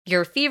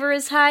Your fever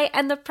is high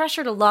and the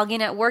pressure to log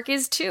in at work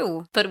is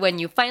too. But when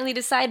you finally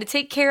decide to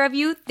take care of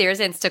you, there's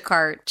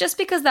Instacart. Just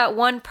because that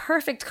one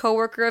perfect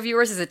coworker of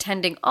yours is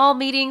attending all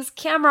meetings,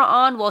 camera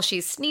on while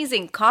she's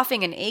sneezing,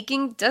 coughing, and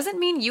aching, doesn't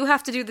mean you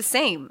have to do the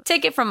same.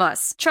 Take it from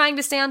us. Trying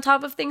to stay on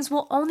top of things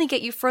will only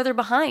get you further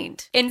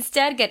behind.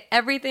 Instead, get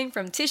everything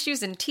from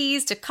tissues and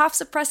teas to cough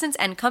suppressants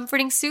and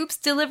comforting soups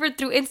delivered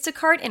through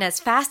Instacart in as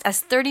fast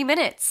as 30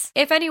 minutes.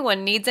 If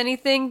anyone needs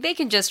anything, they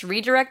can just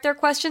redirect their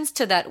questions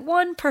to that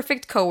one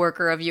perfect coworker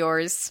of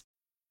yours.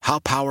 How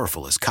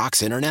powerful is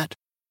Cox Internet?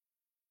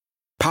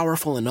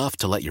 Powerful enough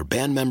to let your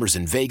band members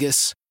in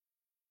Vegas,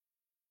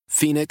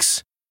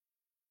 Phoenix,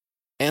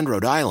 and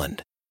Rhode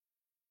Island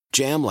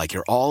jam like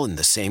you're all in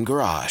the same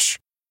garage.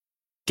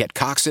 Get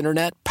Cox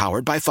Internet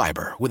powered by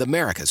fiber with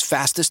America's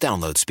fastest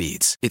download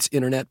speeds. It's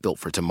internet built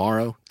for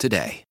tomorrow,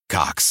 today.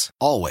 Cox,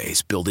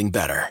 always building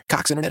better.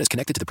 Cox Internet is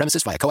connected to the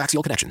premises via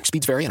coaxial connection.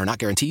 Speeds vary and are not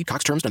guaranteed.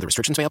 Cox terms and other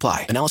restrictions may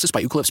apply. Analysis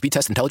by Ookla Speed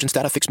Test Intelligence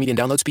Data. Fixed median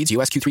download speeds.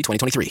 US Q3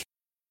 2023.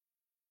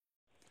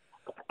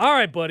 All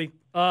right, buddy.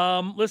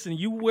 Listen,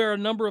 you wear a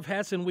number of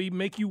hats, and we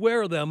make you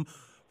wear them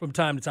from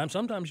time to time.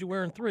 Sometimes you're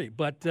wearing three.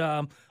 But,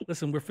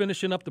 listen, we're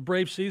finishing up the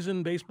Braves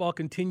season. Baseball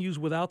continues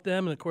without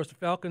them. And, of course, the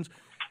Falcons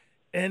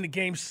in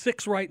Game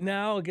 6 right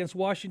now against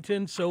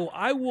Washington. So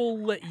I will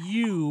let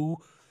you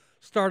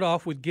start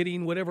off with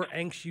getting whatever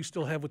angst you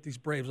still have with these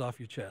Braves off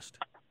your chest.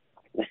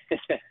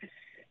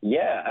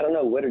 Yeah, I don't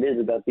know what it is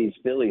about these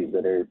Phillies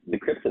that are the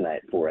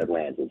kryptonite for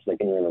Atlanta. It's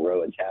like in a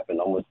row, it's happened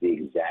almost the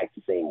exact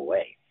same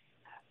way.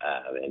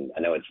 And I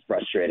know it's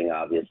frustrating,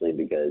 obviously,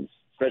 because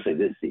especially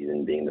this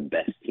season being the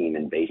best team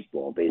in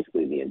baseball,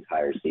 basically the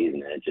entire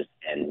season, and it just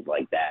ends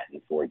like that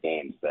in 4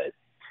 games. But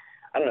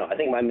I don't know. I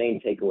think my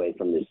main takeaway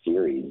from this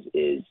series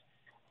is,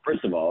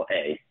 first of all,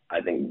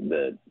 I think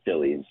the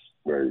Phillies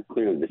were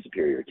clearly the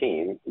superior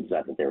team. It's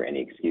not that there were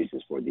any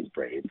excuses for these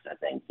Braves. I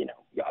think,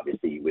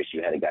 obviously you wish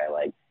you had a guy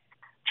like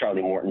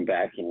Charlie Morton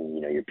back and,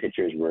 your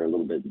pitchers were a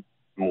little bit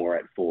more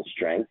at full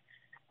strength.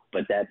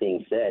 But that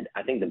being said,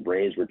 I think the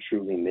Braves were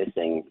truly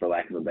missing, for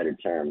lack of a better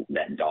term,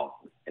 that dog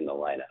in the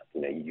lineup.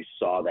 You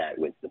saw that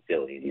with the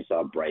Phillies. You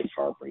saw Bryce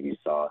Harper. You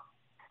saw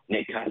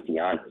Nick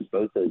Castellanos.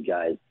 Both those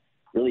guys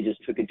really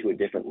just took it to a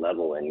different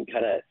level and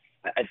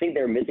I think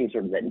they're missing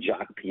sort of that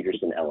Jock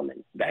Peterson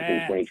element back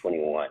in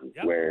 2021,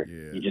 where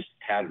you just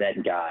have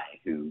that guy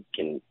who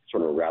can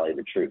sort of rally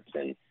the troops.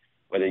 And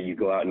whether you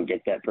go out and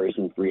get that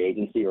person free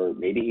agency or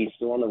maybe he's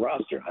still on the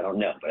roster, I don't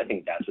know. But I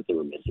think that's what they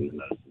were missing the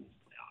most in this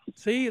playoffs.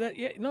 See,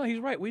 he's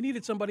right. We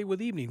needed somebody with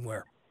evening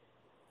wear.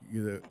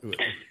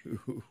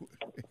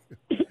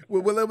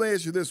 Well, let me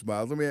ask you this,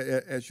 Miles. Let me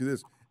ask you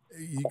this.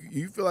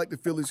 You feel like the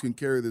Phillies can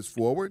carry this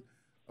forward,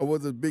 or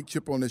was it a big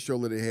chip on their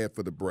shoulder they had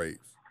for the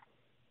Braves?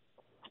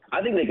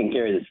 I think they can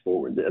carry this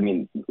forward. I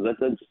mean, let's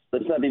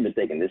not be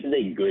mistaken. This is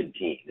a good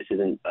team. This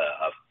isn't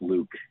a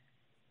fluke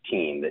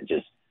team that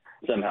just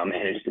somehow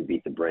managed to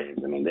beat the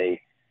Braves. I mean,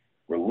 they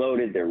were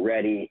loaded. They're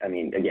ready. I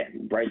mean,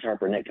 again, Bryce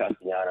Harper, Nick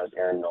Castellanos,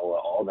 Aaron Nola,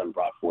 all of them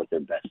brought forth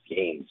their best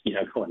games,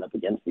 going up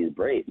against these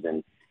Braves.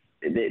 And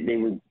they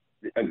were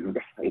 –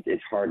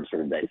 it's hard to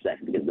sort of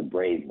dissect because the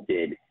Braves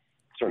did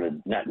sort of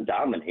not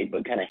dominate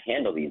but kind of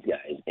handle these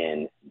guys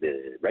in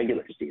the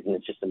regular season.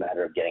 It's just a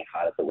matter of getting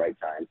hot at the right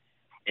time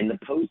in the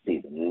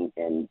postseason,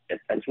 and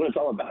that's what it's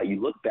all about.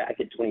 You look back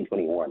at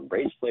 2021,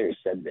 Braves players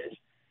said this,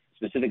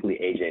 specifically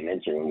A.J.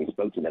 Minter, when we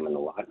spoke to them in the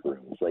locker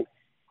room. It's like,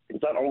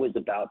 it's not always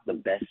about the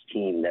best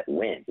team that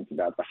wins. It's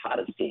about the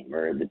hottest team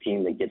or the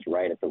team that gets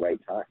right at the right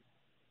time.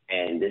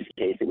 And in this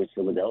case, it was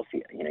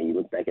Philadelphia. You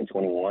look back at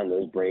 21,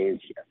 those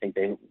Braves, I think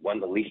they won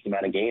the least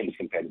amount of games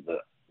compared to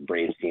the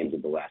Braves teams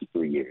of the last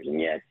 3 years, and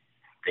yet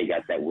they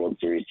got that World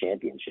Series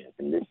championship.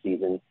 And this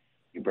season,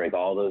 you break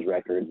all those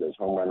records, those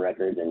home run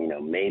records, and,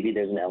 maybe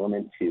there's an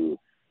element to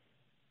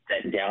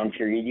that down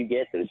period you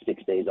get, those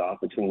 6 days off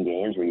between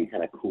games where you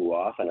kind of cool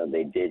off. I know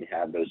they did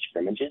have those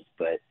scrimmages,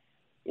 but,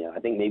 I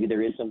think maybe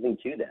there is something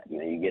to that.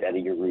 You get out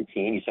of your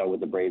routine. You saw what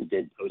the Braves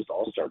did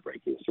post-All-Star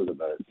break. It was sort of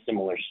a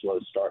similar slow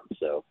start.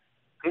 So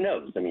who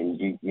knows? I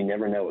mean, you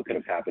never know what could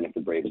have happened if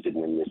the Braves did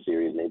win this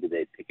series. Maybe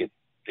they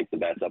pick the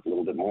bats up a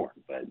little bit more,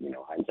 but,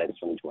 hindsight is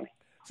 20/20.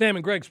 Sam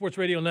and Greg, Sports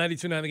Radio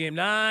 92.9 The Game,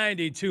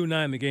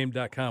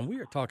 92.9thegame.com. We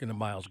are talking to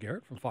Miles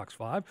Garrett from Fox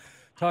 5,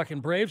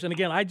 talking Braves. And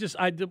again, I just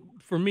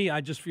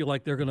feel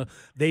like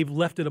they've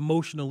left it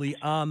emotionally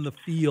on the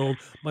field,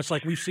 much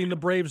like we've seen the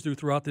Braves do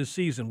throughout this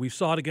season. We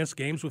saw it against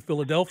games with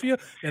Philadelphia,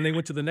 and they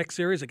went to the next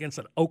series against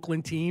an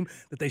Oakland team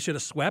that they should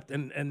have swept,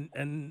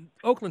 and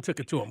Oakland took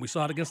it to them. We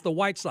saw it against the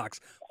White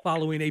Sox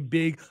following a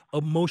big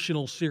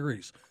emotional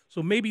series.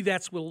 So maybe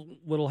that's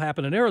what'll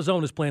happen. And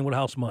Arizona's playing with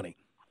house money.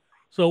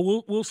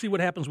 So we'll see what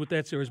happens with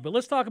that series. But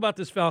let's talk about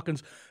this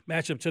Falcons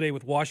matchup today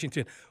with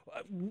Washington.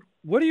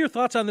 What are your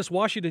thoughts on this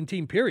Washington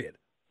team, period?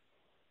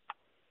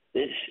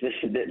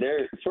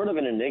 They're sort of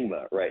an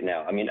enigma right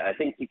now. I mean, I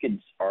think you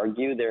could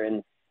argue they're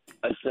in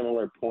a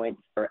similar point,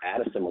 or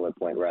at a similar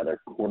point, rather,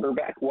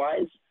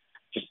 quarterback-wise,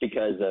 just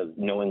because of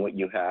knowing what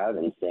you have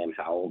and Sam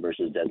Howell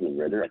versus Desmond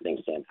Ridder. I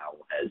think Sam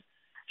Howell has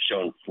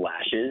shown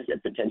flashes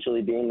at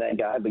potentially being that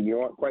guy, but you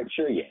aren't quite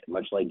sure yet,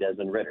 much like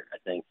Desmond Ridder. I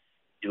think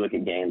you look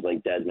at games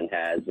like Desmond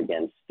has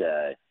against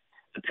the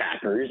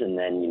Packers, and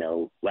then,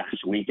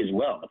 last week as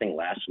well. I think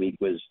last week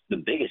was the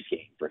biggest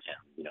game for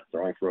him,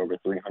 throwing for over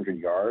 300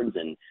 yards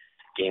and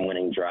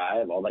game-winning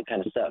drive, all that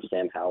kind of stuff.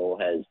 Sam Howell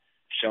has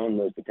shown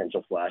those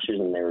potential flashes,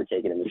 and they were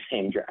taken in the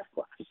same draft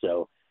class.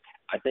 So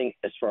I think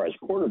as far as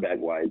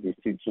quarterback-wise, these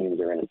two teams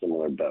are in a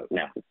similar boat.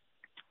 Now,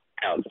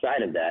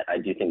 outside of that, I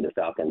do think the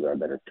Falcons are a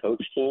better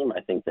coach team.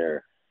 I think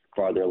they're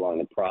farther along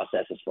the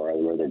process as far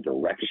as where their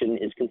direction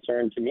is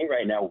concerned. To me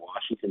right now,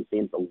 Washington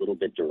seems a little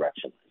bit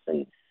directionless.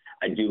 And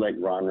I do like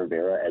Ron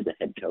Rivera as a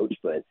head coach,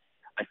 but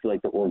I feel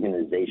like the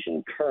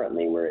organization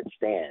currently where it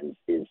stands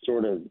is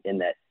sort of in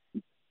that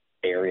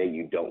area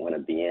you don't want to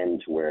be in,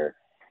 to where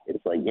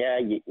it's like, yeah,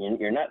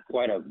 you're not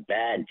quite a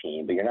bad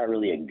team, but you're not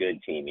really a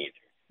good team either.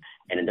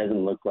 And it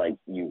doesn't look like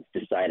you've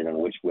decided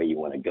on which way you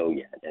want to go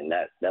yet. And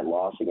that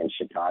loss against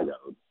Chicago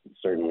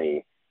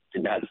certainly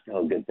did not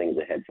spell good things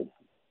ahead for them.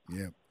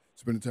 Yeah.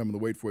 Spending time on the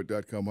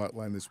waitforit.com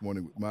hotline this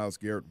morning with Miles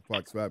Garrett from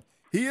Fox 5.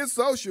 He is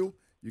social.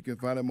 You can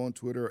find him on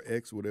Twitter or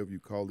X, whatever you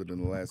called it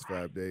in the last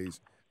 5 days,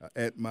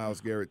 at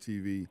Miles Garrett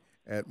TV,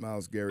 at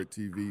Miles Garrett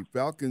TV.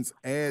 Falcons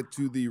add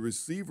to the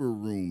receiver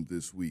room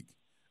this week.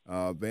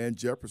 Van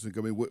Jefferson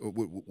coming.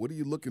 What are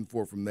you looking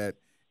for from that,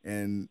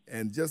 and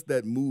just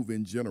that move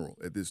in general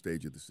at this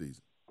stage of the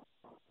season?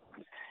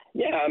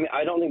 Yeah, I mean,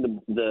 I don't think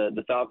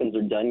the Falcons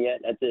are done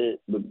yet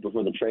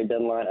before the trade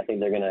deadline. I think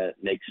they're going to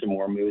make some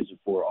more moves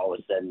before all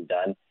is said and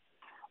done.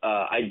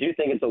 I do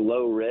think it's a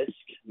low-risk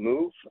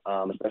move,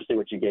 especially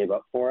what you gave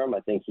up for him. I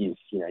think he's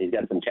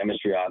got some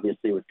chemistry,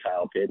 obviously, with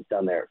Kyle Pitts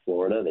down there at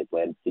Florida. They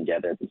played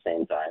together at the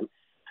same time.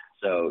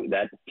 So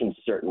that can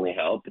certainly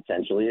help,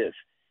 potentially, if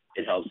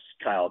it helps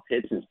Kyle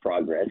Pitts'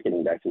 progress,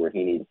 getting back to where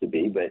he needs to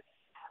be. But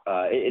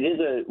it is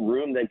a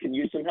room that could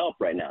use some help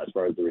right now as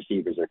far as the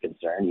receivers are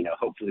concerned.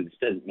 Hopefully this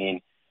doesn't mean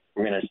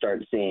we're going to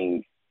start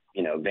seeing,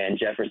 Van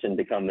Jefferson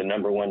become the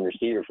number one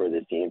receiver for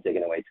this team,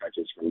 taking away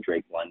touches from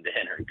Drake London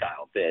or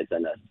Kyle Pitts.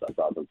 I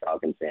saw some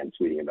Falcons fans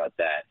tweeting about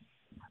that,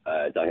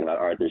 talking about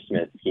Arthur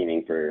Smith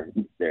scheming for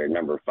their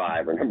number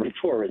 5 or number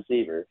 4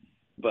 receiver.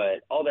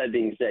 But all that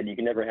being said, you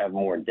can never have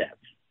more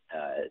depth,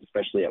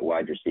 especially at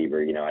wide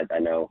receiver. I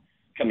know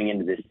coming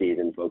into this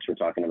season, folks were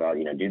talking about,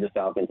 do the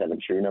Falcons have a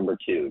true number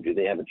 2? Do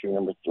they have a true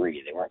number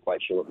 3? They weren't quite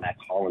sure what Matt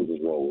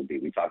Collins' role would be.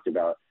 We talked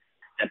about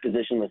that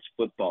positionless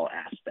football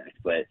aspect.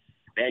 But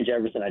Van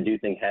Jefferson, I do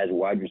think, has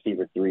wide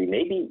receiver 3,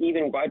 maybe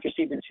even wide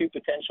receiver 2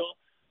 potential.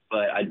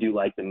 But I do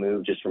like the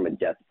move just from a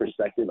depth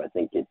perspective. I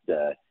think it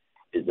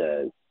is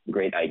a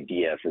great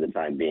idea for the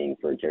time being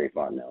for Terry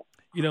Fontenot.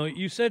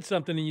 You said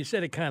something, and you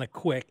said it kind of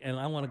quick, and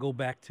I want to go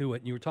back to it.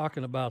 And you were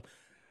talking about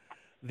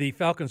the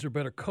Falcons are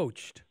better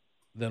coached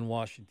than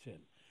Washington.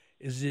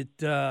 Is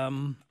it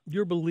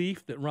your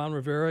belief that Ron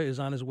Rivera is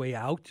on his way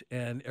out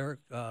and Eric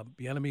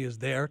Bieniemy is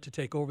there to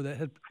take over that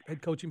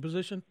head coaching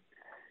position?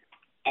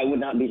 I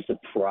would not be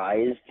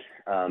surprised,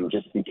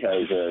 just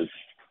because of,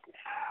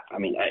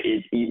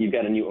 you've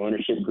got a new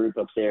ownership group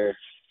up there.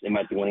 They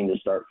might be wanting to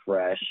start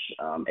fresh.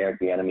 Eric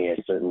Bieniemy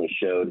has certainly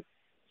showed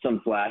some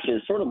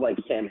flashes, sort of like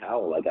Sam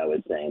Howell, like I was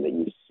saying, that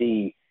you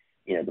see,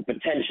 the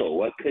potential,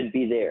 what could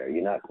be there.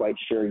 You're not quite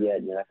sure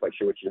yet. You're not quite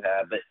sure what you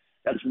have, but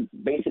that's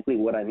basically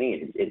what I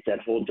mean. It's that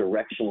whole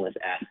directionless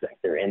aspect.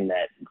 They're in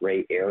that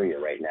gray area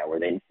right now where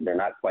they're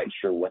not quite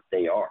sure what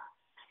they are.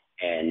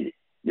 And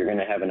you're going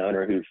to have an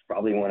owner who's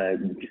probably want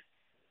to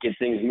get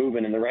things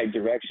moving in the right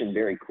direction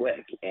very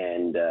quick.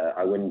 And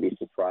I wouldn't be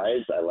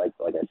surprised. Like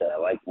I said, I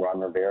like Ron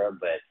Rivera,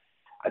 but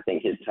I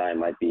think his time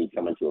might be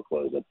coming to a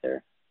close up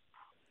there.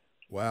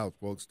 Wow,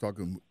 folks,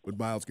 talking with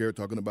Miles Garrett,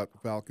 talking about the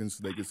Falcons.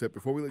 They get set.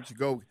 Before we let you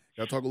go,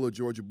 got to talk a little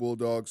Georgia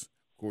Bulldogs.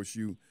 Of course,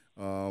 you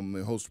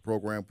host a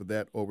program for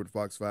that over at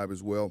Fox 5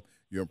 as well.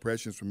 Your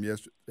impressions from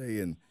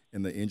yesterday and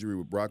the injury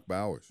with Brock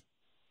Bowers.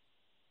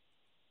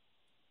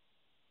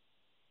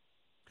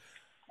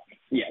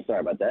 Yeah,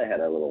 sorry about that. I had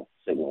a little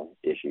signal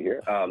issue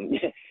here.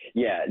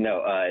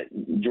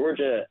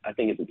 Georgia, I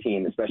think it's a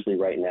team, especially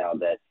right now,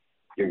 that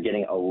you're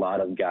getting a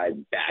lot of guys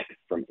back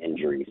from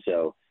injury.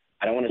 So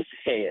I don't want to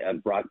say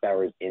Brock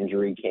Bowers'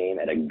 injury came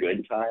at a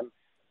good time,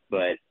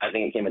 but I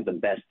think it came at the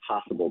best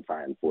possible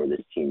time for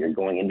this team. You're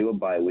going into a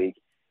bye week.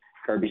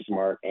 Kirby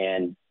Smart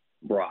and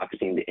Brock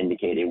seemed to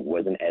indicate it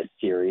wasn't as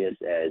serious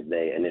as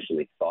they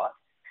initially thought.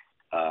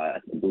 I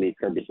believe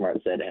Kirby Smart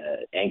said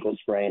ankle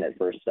sprain at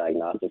first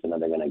diagnosis, and then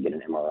they're going to get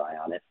an MRI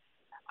on it.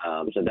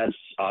 So that's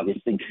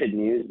obviously good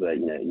news, but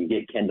you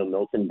get Kendall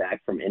Milton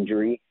back from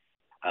injury.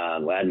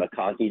 Lad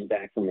McConkey's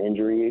back from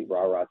injury.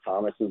 Ra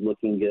Thomas is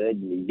looking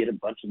good. You get a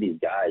bunch of these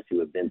guys who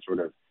have been sort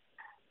of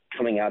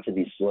coming out to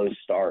these slow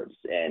starts,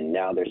 and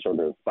now they're sort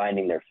of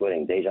finding their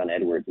footing. Dejon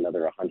Edwards,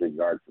 another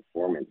 100-yard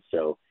performance.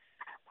 So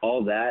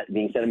all that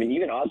being said,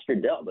 even Oscar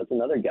Dell, that's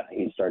another guy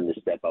who's starting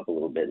to step up a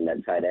little bit in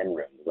that tight end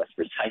room, the West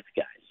Forsyth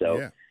guy. So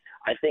yeah.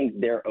 I think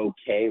they're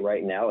okay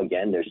right now.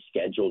 Again, their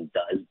schedule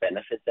does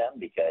benefit them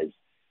because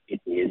it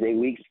is a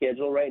weak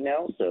schedule right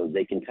now, so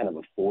they can kind of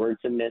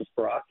afford to miss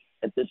Brock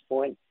at this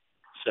point.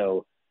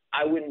 So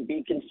I wouldn't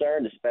be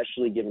concerned,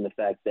 especially given the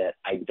fact that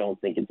I don't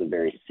think it's a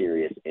very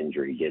serious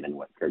injury, given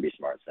what Kirby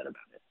Smart said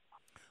about it.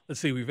 Let's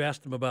see. We've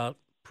asked him about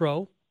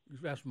pro.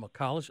 We've asked him about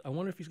college. I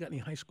wonder if he's got any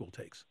high school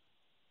takes.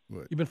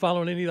 What? You been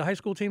following any of the high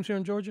school teams here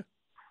in Georgia?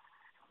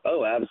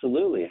 Oh,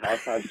 absolutely. High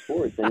Five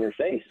Sports in your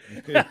face.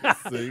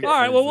 See? All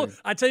right. Well,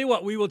 I tell you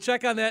what. We will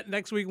check on that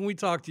next week when we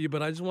talk to you.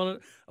 But I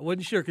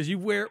wasn't sure because you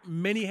wear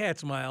many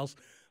hats, Miles.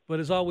 But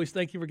as always,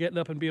 thank you for getting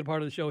up and being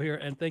part of the show here,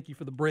 and thank you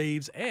for the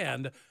Braves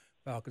and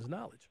Falcons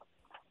knowledge.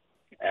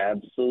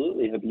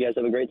 Absolutely. Hope you guys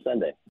have a great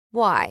Sunday.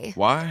 Why?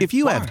 Why? If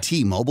you have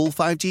T-Mobile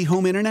 5G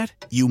home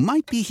internet, you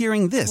might be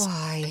hearing this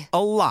Why?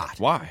 a lot.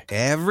 Why?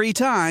 Every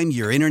time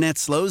your internet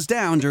slows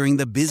down during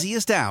the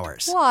busiest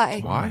hours. Why?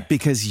 Why?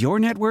 Because your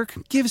network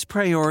gives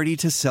priority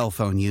to cell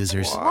phone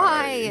users.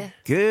 Why?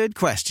 Good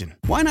question.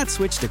 Why not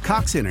switch to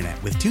Cox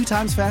Internet with 2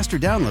 times faster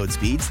download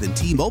speeds than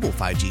T-Mobile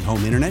 5G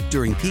home internet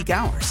during peak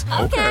hours?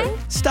 Okay.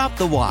 Stop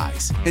the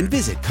whys and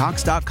visit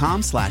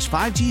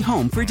cox.com/5G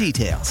home for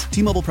details.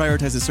 T-Mobile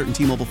prioritizes certain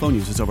T-Mobile phone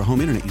users over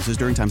home internet users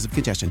during times of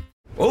congestion.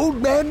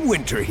 Old Man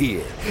Winter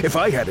here. If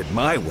I had it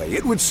my way,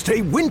 it would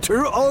stay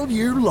winter all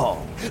year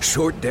long.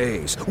 Short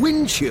days,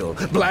 wind chill,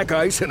 black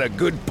ice, and a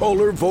good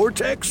polar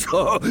vortex.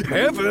 Oh,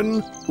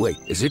 heaven. Wait,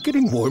 is it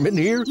getting warm in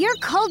here? Your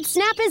cold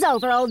snap is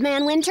over, Old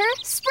Man Winter.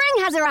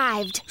 Spring has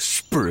arrived.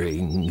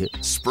 Spring.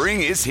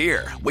 Spring is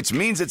here, which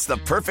means it's the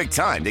perfect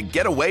time to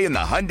get away in the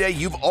Hyundai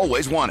you've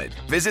always wanted.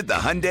 Visit the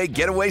Hyundai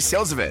Getaway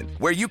Sales Event,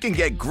 where you can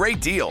get great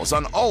deals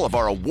on all of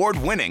our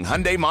award-winning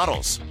Hyundai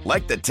models,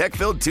 like the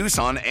tech-filled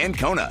Tucson and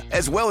Kona,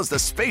 as well as the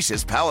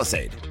spacious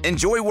Palisade.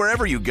 Enjoy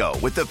wherever you go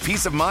with the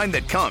peace of mind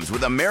that comes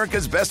with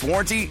America's best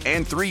warranty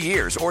and 3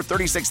 years or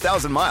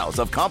 36,000 miles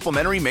of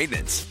complimentary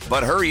maintenance.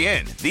 But hurry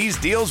in, these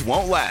deals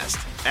won't last.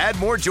 Add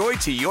more joy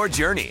to your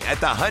journey at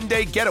the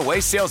Hyundai Getaway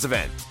Sales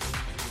Event.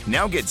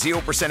 Now get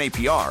 0%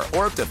 APR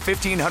or up to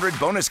 $1,500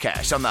 bonus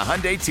cash on the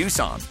Hyundai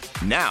Tucson.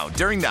 Now,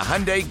 during the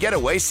Hyundai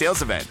Getaway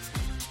Sales Event.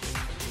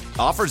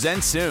 Offers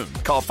end soon.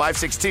 Call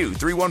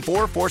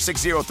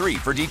 562-314-4603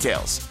 for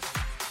details.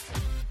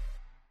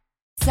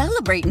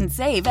 Celebrate and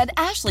save at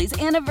Ashley's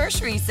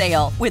Anniversary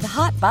Sale. With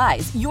Hot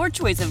Buys, your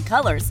choice of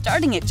colors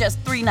starting at just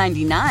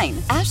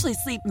 $3.99. Ashley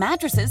Sleep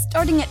mattresses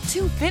starting at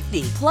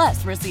 $2.50.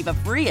 Plus, receive a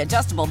free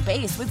adjustable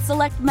base with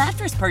select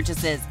mattress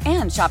purchases.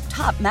 And shop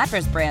top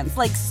mattress brands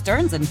like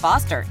Stearns &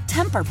 Foster,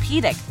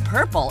 Tempur-Pedic,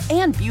 Purple,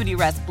 and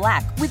Beautyrest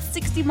Black with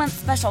 60-month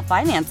special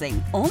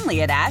financing.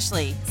 Only at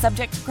Ashley.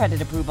 Subject to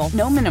credit approval.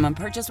 No minimum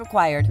purchase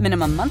required.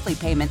 Minimum monthly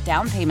payment,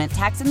 down payment,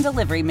 tax, and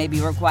delivery may be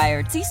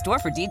required. See store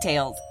for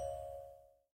details.